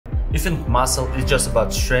You think muscle is just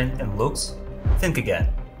about strength and looks? Think again.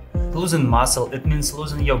 Losing muscle, it means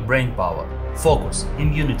losing your brain power, focus,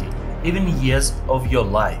 immunity, even years of your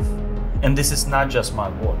life. And this is not just my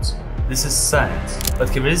words, this is science.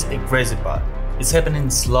 But here is a crazy part. It's happening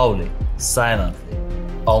slowly, silently,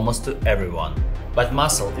 almost to everyone. But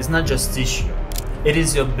muscle is not just tissue. It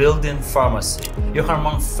is your built-in pharmacy, your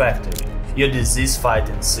hormone factory, your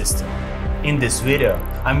disease-fighting system. In this video,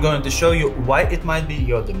 I'm going to show you why it might be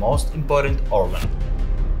the most important organ.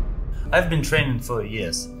 I've been training for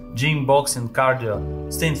years. Gym, boxing,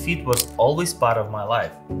 cardio, staying fit was always part of my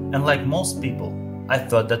life. And like most people, I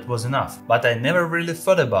thought that was enough. But I never really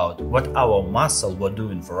thought about what our muscle were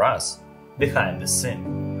doing for us, behind the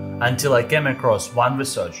scene. Until I came across one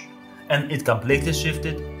research, and it completely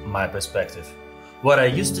shifted my perspective. What I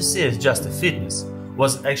used to see as just a fitness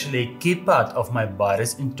was actually a key part of my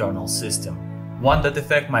body's internal system. One that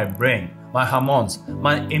affects my brain, my hormones,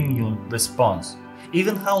 my immune response,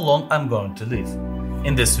 even how long I'm going to live.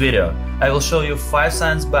 In this video, I will show you 5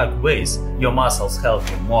 science-backed ways your muscles help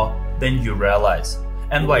you more than you realize,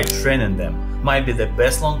 and why training them might be the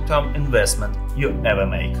best long-term investment you ever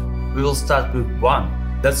make. We will start with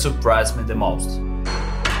one that surprised me the most.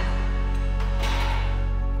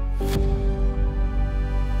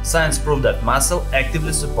 Science proved that muscle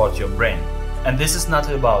actively supports your brain, and this is not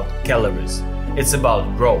about calories, it's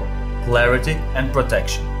about growth, clarity and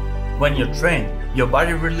protection. When you train, your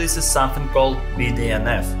body releases something called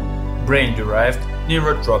BDNF, brain-derived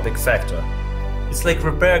neurotrophic factor. It's like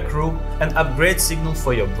repair crew and upgrade signal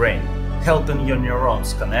for your brain, helping your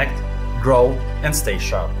neurons connect, grow and stay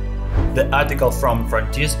sharp. The article from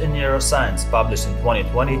Frontiers in Neuroscience published in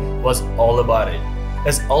 2020 was all about it.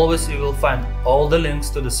 As always, you will find all the links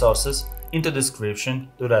to the sources in the description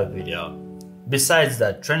to that video. Besides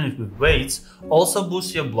that, training with weights also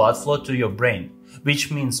boosts your blood flow to your brain, which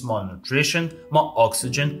means more nutrition, more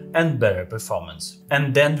oxygen and better performance.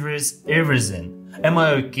 And then there is irisin, a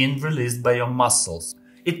myokine released by your muscles.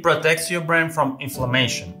 It protects your brain from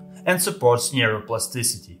inflammation and supports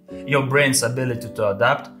neuroplasticity, your brain's ability to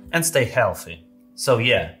adapt and stay healthy. So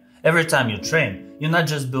yeah, every time you train, you're not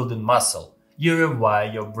just building muscle, you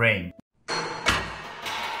rewire your brain.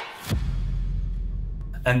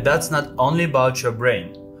 And that's not only about your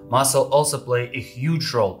brain. Muscle also play a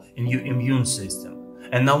huge role in your immune system,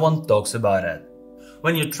 and no one talks about it.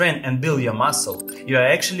 When you train and build your muscle, you are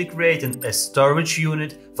actually creating a storage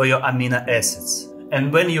unit for your amino acids.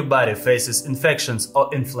 And when your body faces infections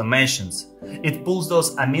or inflammations, it pulls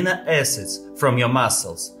those amino acids from your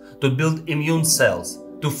muscles to build immune cells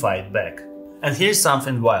to fight back. And here's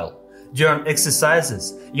something wild. During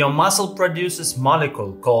exercises, your muscle produces a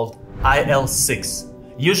molecule called IL-6.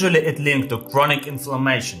 Usually it linked to chronic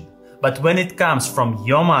inflammation, but when it comes from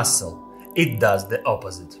your muscle, it does the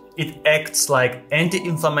opposite. It acts like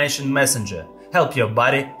anti-inflammation messenger, help your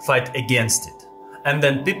body fight against it. And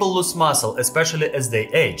then people lose muscle, especially as they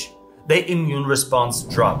age. Their immune response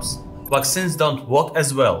drops. Vaccines don't work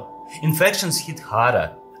as well. Infections hit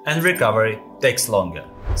harder, and recovery takes longer.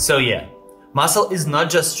 So yeah, muscle is not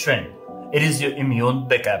just strength. It is your immune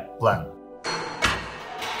backup plan.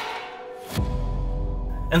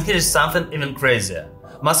 And here's something even crazier.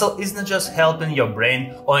 Muscle isn't just helping your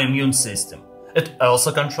brain or immune system. It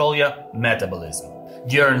also controls your metabolism.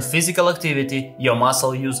 During physical activity, your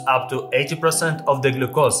muscle uses up to 80% of the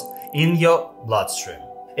glucose in your bloodstream.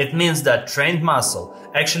 It means that trained muscle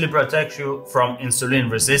actually protects you from insulin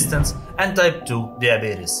resistance and type 2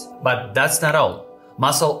 diabetes. But that's not all.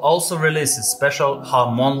 Muscle also releases special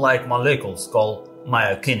hormone-like molecules called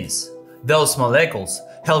myokines. Those molecules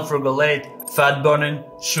help regulate fat burning,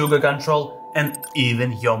 sugar control, and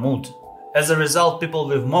even your mood. As a result, people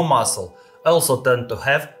with more muscle also tend to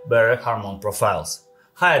have better hormone profiles,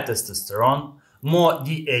 higher testosterone, more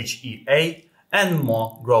DHEA, and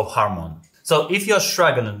more growth hormone. So if you're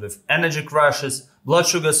struggling with energy crashes, blood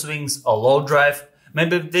sugar swings, or low drive,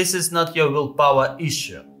 maybe this is not your willpower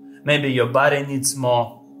issue. Maybe your body needs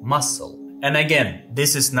more muscle. And again,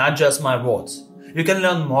 this is not just my words. You can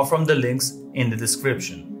learn more from the links in the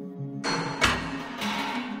description.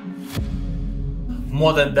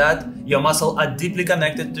 More than that, your muscles are deeply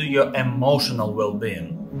connected to your emotional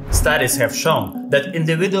well-being. Studies have shown that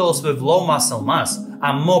individuals with low muscle mass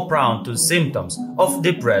are more prone to symptoms of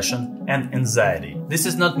depression and anxiety. This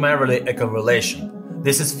is not merely a correlation.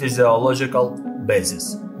 This is physiological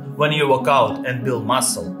basis. When you work out and build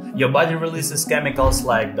muscle, your body releases chemicals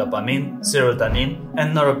like dopamine, serotonin,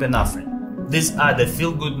 and norepinephrine. These are the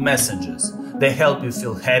feel-good messengers. They help you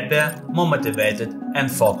feel happier, more motivated,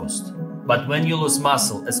 and focused. But when you lose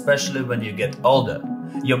muscle, especially when you get older,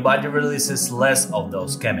 your body releases less of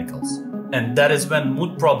those chemicals. And that is when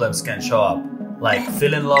mood problems can show up, like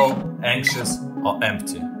feeling low, anxious, or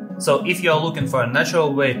empty. So if you are looking for a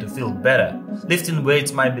natural way to feel better, lifting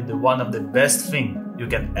weights might be one of the best things you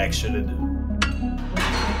can actually do.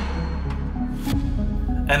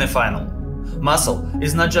 And a final, muscle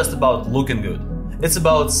is not just about looking good, it's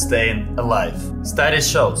about staying alive. Studies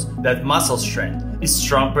shows that muscle strength is a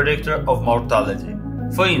strong predictor of mortality.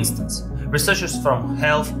 For instance, researchers from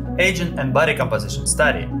Health, Aging and Body Composition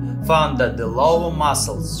study found that the lower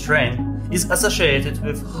muscle strength is associated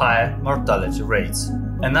with higher mortality rates.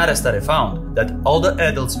 Another study found that older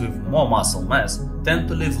adults with more muscle mass tend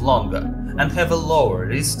to live longer and have a lower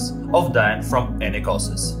risks of dying from any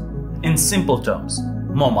causes. In simple terms,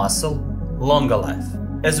 more muscle, longer life.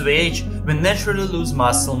 As we age, we naturally lose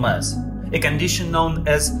muscle mass, a condition known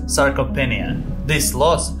as sarcopenia. This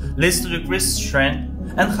loss leads to decreased strength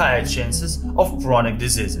and higher chances of chronic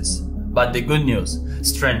diseases. But the good news,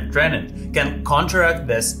 strength training can counteract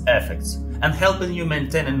these effects and helping you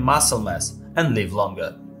maintain muscle mass and live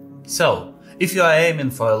longer. So, if you are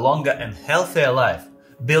aiming for a longer and healthier life,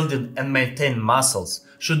 building and maintaining muscles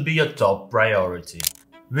should be your top priority.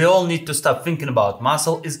 We all need to stop thinking about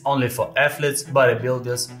muscle is only for athletes,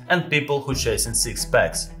 bodybuilders, and people who chasing six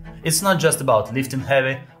packs. It's not just about lifting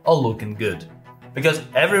heavy or looking good. Because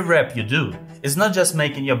every rep you do is not just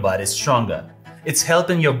making your body stronger, it's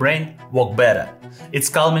helping your brain work better, it's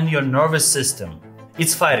calming your nervous system,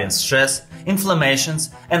 it's fighting stress,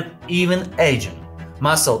 inflammations, and even aging.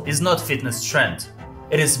 Muscle is not fitness trend,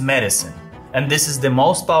 it is medicine. And this is the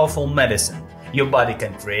most powerful medicine your body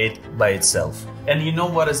can create by itself. And you know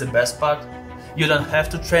what is the best part? You don't have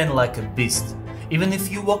to train like a beast. Even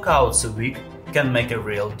if you workouts a week can make a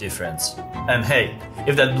real difference. And hey,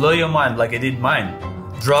 if that blew your mind like it did mine,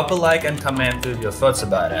 drop a like and comment with your thoughts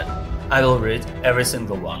about it. I will read every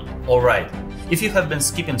single one. Alright, if you have been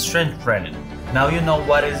skipping strength training, now you know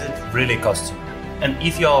what is it really costing. And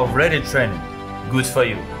if you are already training, good for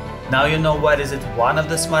you. Now you know what is it one of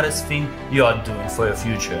the smartest things you are doing for your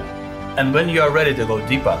future. And when you are ready to go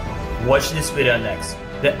deeper, watch this video next,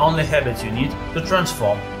 the only habit you need to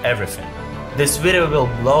transform everything. This video will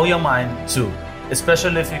blow your mind too,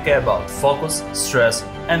 especially if you care about focus, stress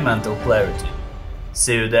and mental clarity.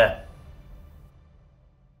 See you there.